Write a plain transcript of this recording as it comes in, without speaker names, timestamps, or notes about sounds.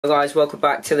Hello guys, welcome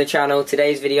back to the channel.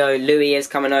 Today's video, Louis is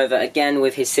coming over again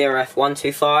with his CRF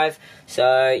 125.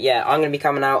 So yeah, I'm going to be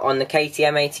coming out on the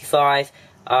KTM 85.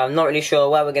 I'm not really sure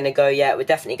where we're going to go yet. We're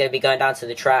definitely going to be going down to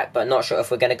the track, but not sure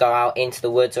if we're going to go out into the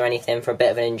woods or anything for a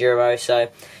bit of an enduro. So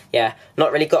yeah,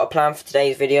 not really got a plan for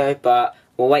today's video, but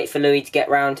we'll wait for Louis to get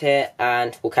round here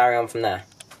and we'll carry on from there.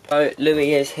 So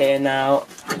Louis is here now,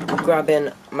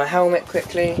 grabbing my helmet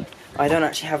quickly. I don't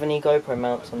actually have any GoPro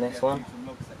mounts on this one.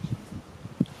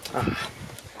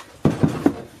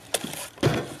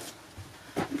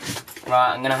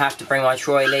 Right, I'm going to have to bring my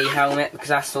Troy Lee helmet because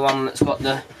that's the one that's got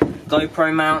the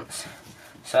GoPro mounts.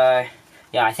 So,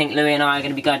 yeah, I think Louis and I are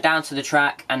going to be going down to the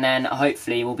track and then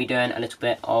hopefully we'll be doing a little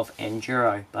bit of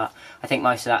enduro. But I think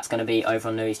most of that's going to be over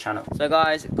on Louis' channel. So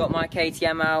guys, got my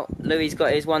KTM out. Louis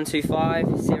got his 125,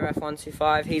 his CRF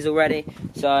 125. He's all ready.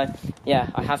 So,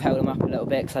 yeah, I have held him up a little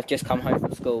bit because I've just come home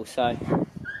from school. So,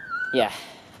 yeah.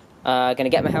 Gonna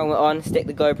get my helmet on, stick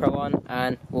the GoPro on,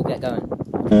 and we'll get going.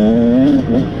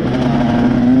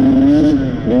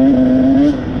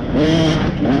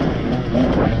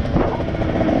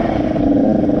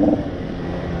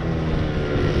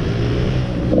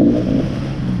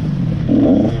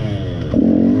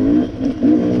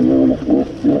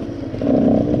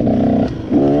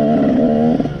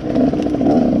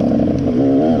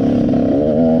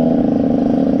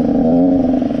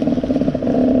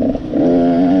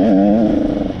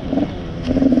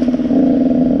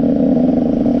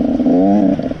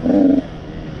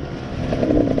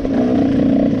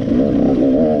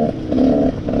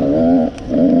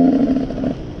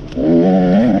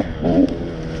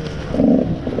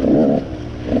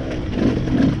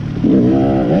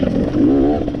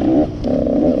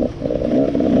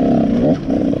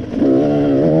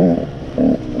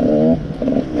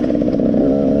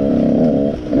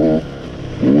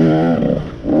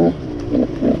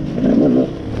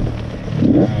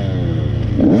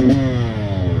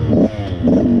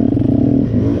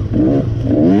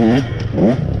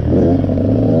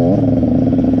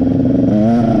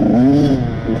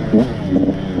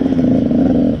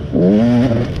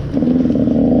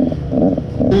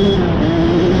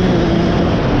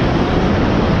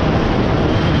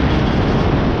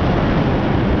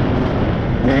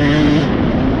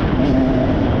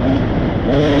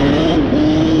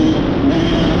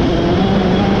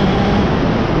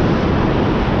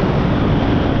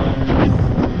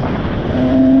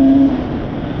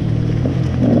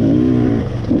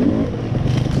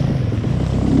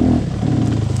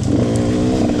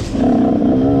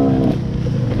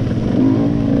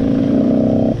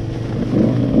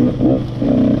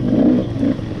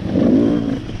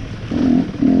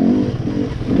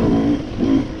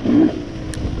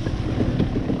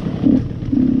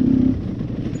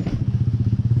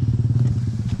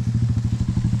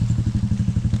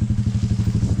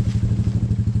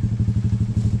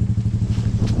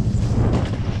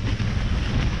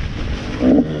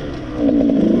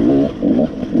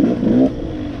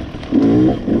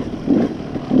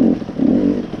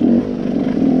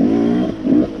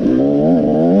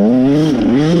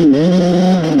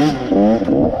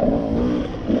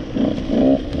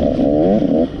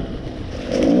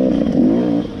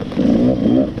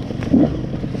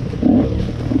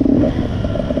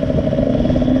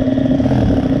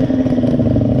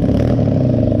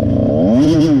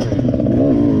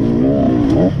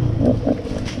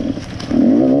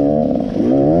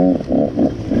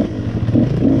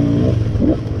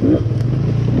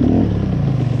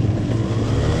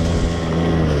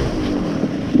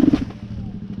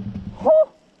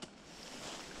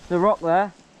 The rock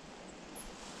there.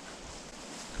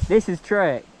 This is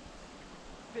trick.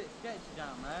 It's a bit sketchy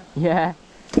down there. Yeah.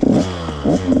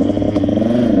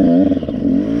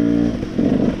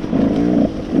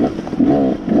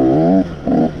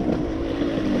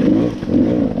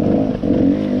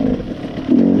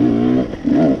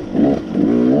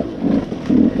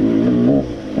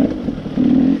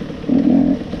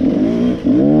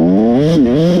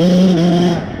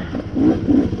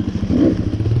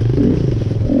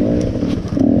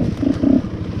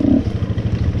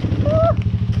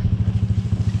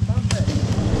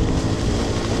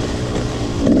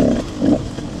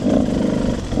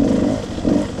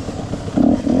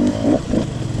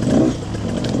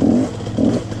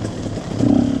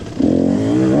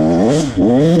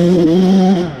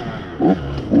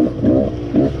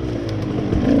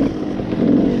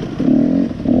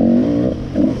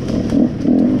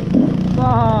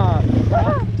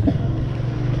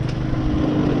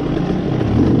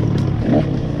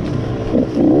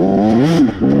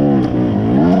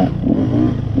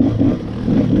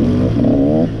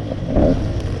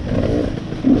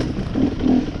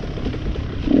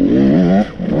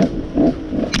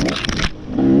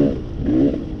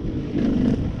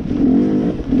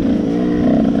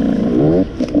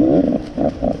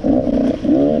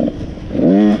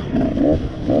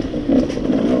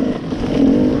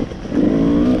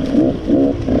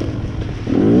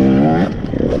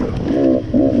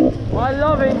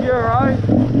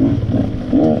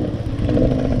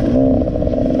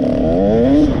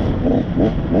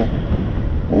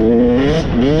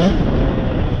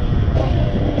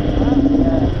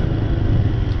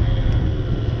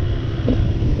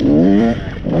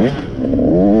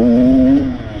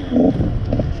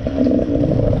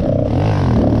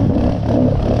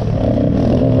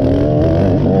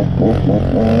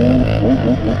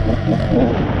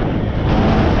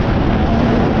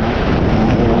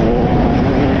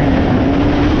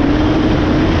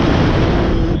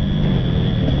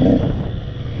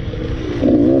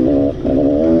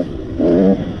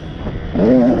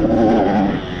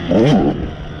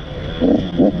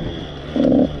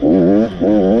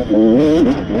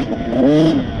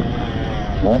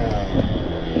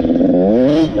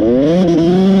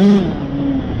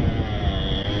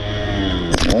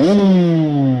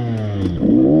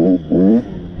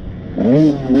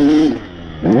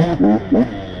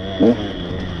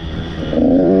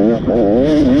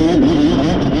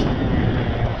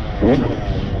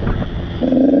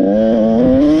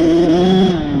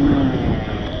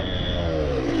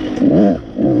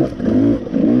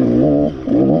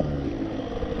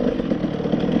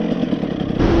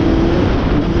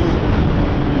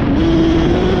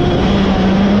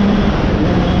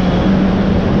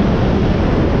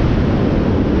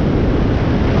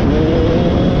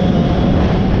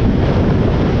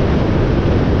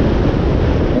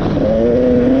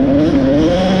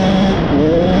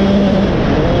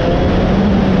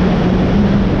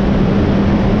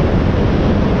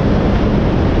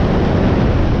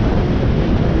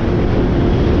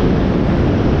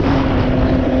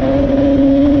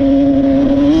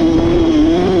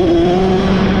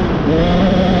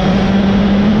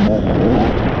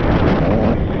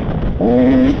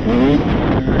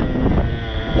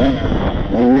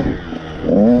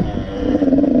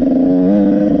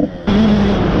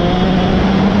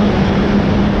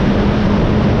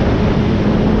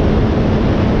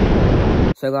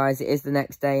 So guys, it is the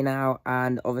next day now,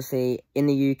 and obviously in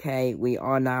the UK we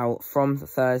are now from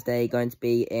Thursday going to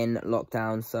be in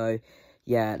lockdown. So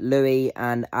yeah, Louis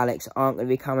and Alex aren't going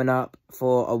to be coming up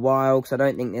for a while, because I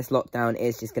don't think this lockdown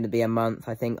is just going to be a month.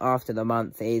 I think after the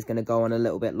month it is going to go on a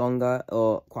little bit longer,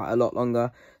 or quite a lot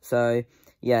longer. So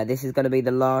yeah, this is going to be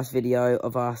the last video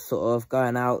of us sort of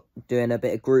going out doing a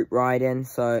bit of group riding.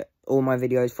 So all my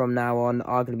videos from now on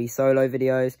are going to be solo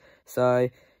videos. So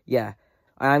yeah,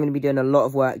 I am going to be doing a lot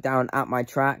of work down at my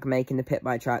track, making the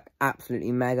Pitbike track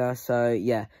absolutely mega. So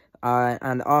yeah,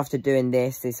 and after doing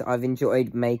this, I've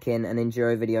enjoyed making an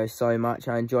Enduro video so much.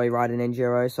 I enjoy riding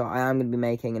Enduro, so I am going to be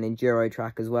making an Enduro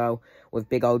track as well, with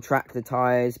big old tractor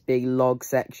tyres, big log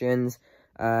sections.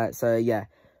 So yeah,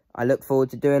 I look forward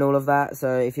to doing all of that.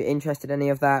 So if you're interested in any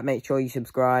of that, make sure you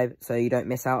subscribe so you don't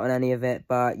miss out on any of it.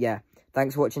 But yeah,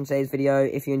 thanks for watching today's video.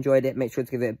 If you enjoyed it, make sure to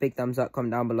give it a big thumbs up,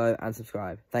 comment down below and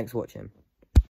subscribe. Thanks for watching.